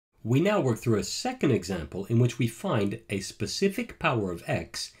We now work through a second example in which we find a specific power of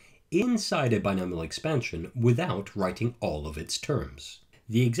x inside a binomial expansion without writing all of its terms.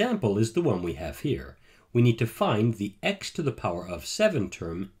 The example is the one we have here. We need to find the x to the power of 7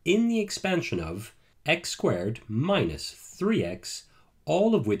 term in the expansion of x squared minus 3x,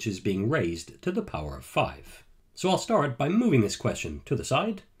 all of which is being raised to the power of 5. So I'll start by moving this question to the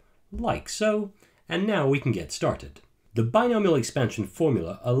side, like so, and now we can get started. The binomial expansion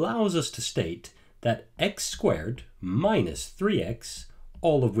formula allows us to state that x squared minus 3x,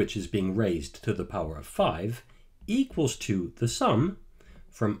 all of which is being raised to the power of 5, equals to the sum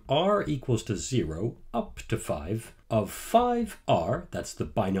from r equals to 0 up to 5 of 5r, that's the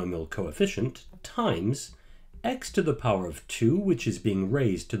binomial coefficient, times x to the power of 2, which is being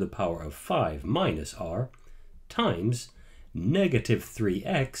raised to the power of 5 minus r, times negative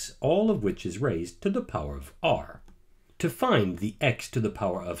 3x, all of which is raised to the power of r. To find the x to the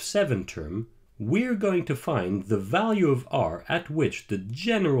power of 7 term, we're going to find the value of r at which the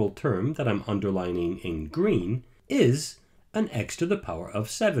general term that I'm underlining in green is an x to the power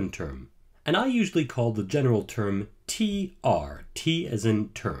of 7 term. And I usually call the general term tr, t as in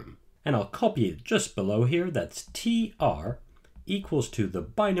term. And I'll copy it just below here. That's tr equals to the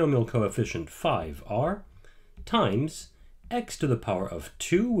binomial coefficient 5r times x to the power of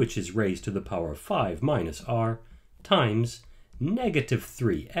 2, which is raised to the power of 5 minus r, times negative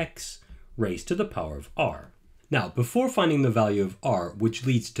 3x raised to the power of r. Now, before finding the value of r, which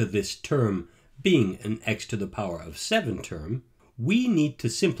leads to this term being an x to the power of 7 term, we need to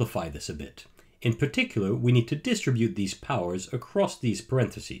simplify this a bit. In particular, we need to distribute these powers across these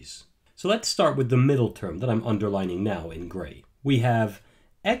parentheses. So let's start with the middle term that I'm underlining now in gray. We have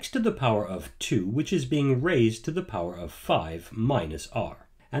x to the power of 2, which is being raised to the power of 5 minus r.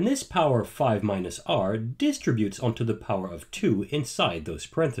 And this power of 5 minus r distributes onto the power of 2 inside those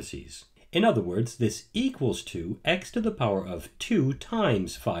parentheses. In other words, this equals to x to the power of 2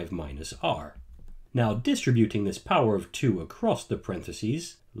 times 5 minus r. Now, distributing this power of 2 across the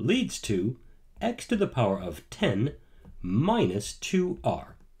parentheses leads to x to the power of 10 minus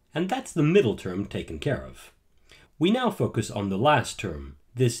 2r. And that's the middle term taken care of. We now focus on the last term,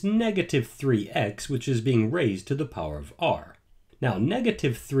 this negative 3x, which is being raised to the power of r. Now,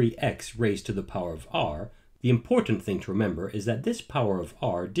 negative 3x raised to the power of r, the important thing to remember is that this power of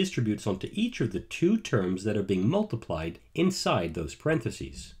r distributes onto each of the two terms that are being multiplied inside those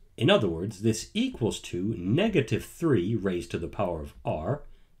parentheses. In other words, this equals to negative 3 raised to the power of r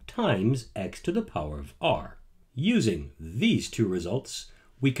times x to the power of r. Using these two results,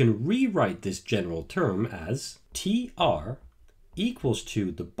 we can rewrite this general term as tr equals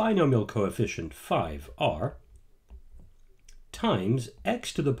to the binomial coefficient 5r times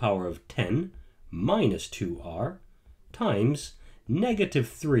x to the power of 10 minus 2r times negative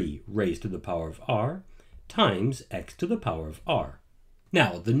 3 raised to the power of r times x to the power of r.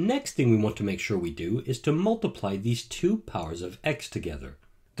 Now, the next thing we want to make sure we do is to multiply these two powers of x together.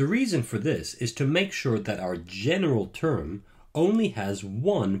 The reason for this is to make sure that our general term only has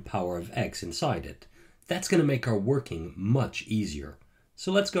one power of x inside it. That's going to make our working much easier.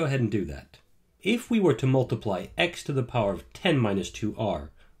 So let's go ahead and do that. If we were to multiply x to the power of 10 minus 2r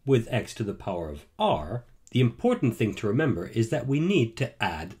with x to the power of r, the important thing to remember is that we need to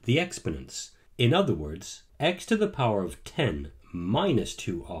add the exponents. In other words, x to the power of 10 minus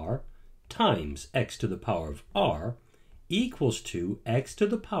 2r times x to the power of r equals to x to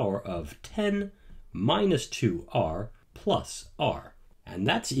the power of 10 minus 2r plus r. And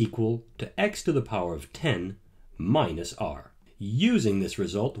that's equal to x to the power of 10 minus r. Using this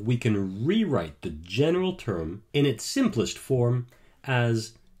result, we can rewrite the general term in its simplest form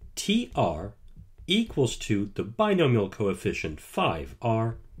as tr equals to the binomial coefficient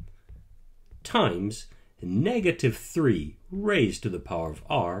 5r times negative 3 raised to the power of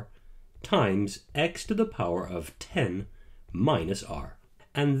r times x to the power of 10 minus r.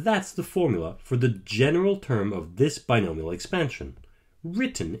 And that's the formula for the general term of this binomial expansion,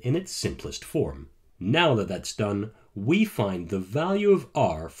 written in its simplest form. Now that that's done, we find the value of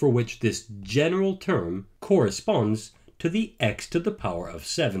r for which this general term corresponds to the x to the power of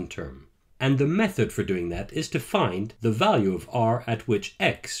 7 term. And the method for doing that is to find the value of r at which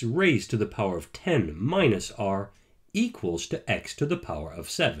x raised to the power of 10 minus r equals to x to the power of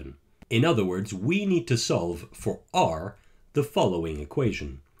 7. In other words, we need to solve for r the following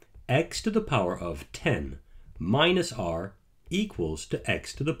equation. X to the power of 10 minus r equals to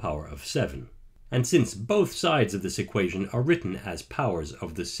x to the power of 7. And since both sides of this equation are written as powers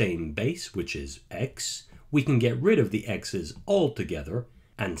of the same base, which is x, we can get rid of the x's altogether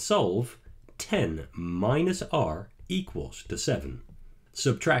and solve 10 minus r equals to 7.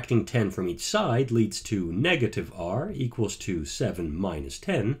 Subtracting 10 from each side leads to negative r equals to 7 minus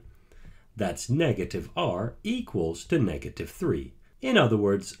 10. That's negative r equals to negative 3. In other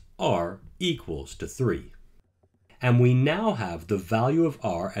words, r equals to 3. And we now have the value of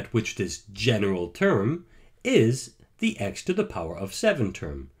r at which this general term is the x to the power of 7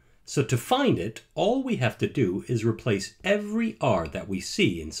 term. So to find it, all we have to do is replace every r that we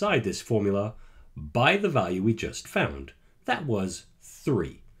see inside this formula by the value we just found. That was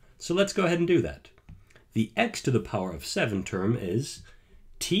 3. So let's go ahead and do that. The x to the power of 7 term is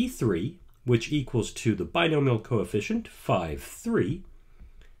t3, which equals to the binomial coefficient 5, 3,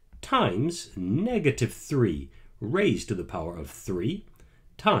 times negative 3 raised to the power of 3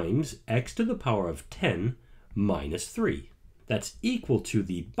 times x to the power of 10 minus 3. That's equal to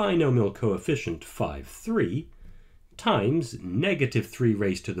the binomial coefficient 5, 3 times negative 3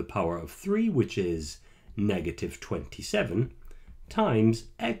 raised to the power of 3, which is negative 27, times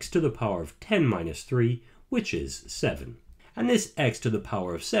x to the power of 10 minus 3, which is 7. And this x to the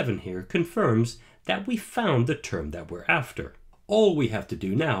power of 7 here confirms that we found the term that we're after. All we have to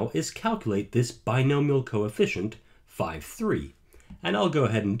do now is calculate this binomial coefficient 5, 3. And I'll go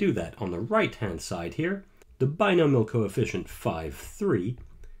ahead and do that on the right-hand side here. The binomial coefficient 5, 3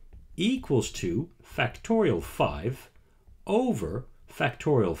 equals to factorial 5 over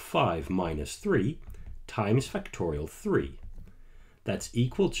factorial 5 minus 3 times factorial 3. That's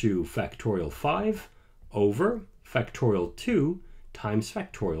equal to factorial 5 over factorial 2 times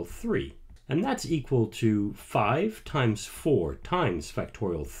factorial 3. And that's equal to 5 times 4 times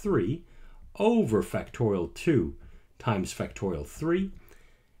factorial 3 over factorial 2 times factorial 3.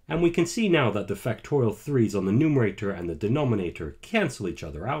 And we can see now that the factorial 3's on the numerator and the denominator cancel each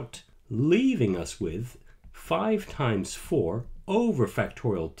other out, leaving us with 5 times 4 over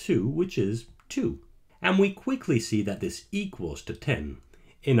factorial 2, which is 2. And we quickly see that this equals to 10.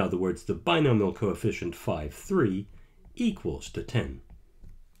 In other words, the binomial coefficient 5, 3 equals to 10.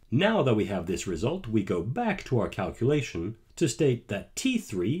 Now that we have this result, we go back to our calculation to state that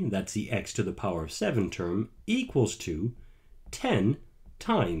t3, that's the x to the power of 7 term, equals to 10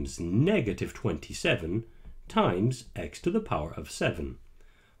 times negative 27 times x to the power of 7.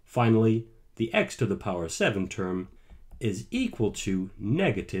 Finally, the x to the power of 7 term is equal to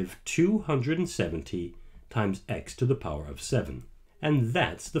negative 270 times x to the power of 7. And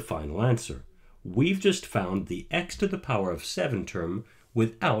that's the final answer. We've just found the x to the power of 7 term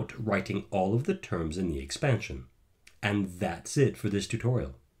without writing all of the terms in the expansion. And that's it for this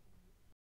tutorial.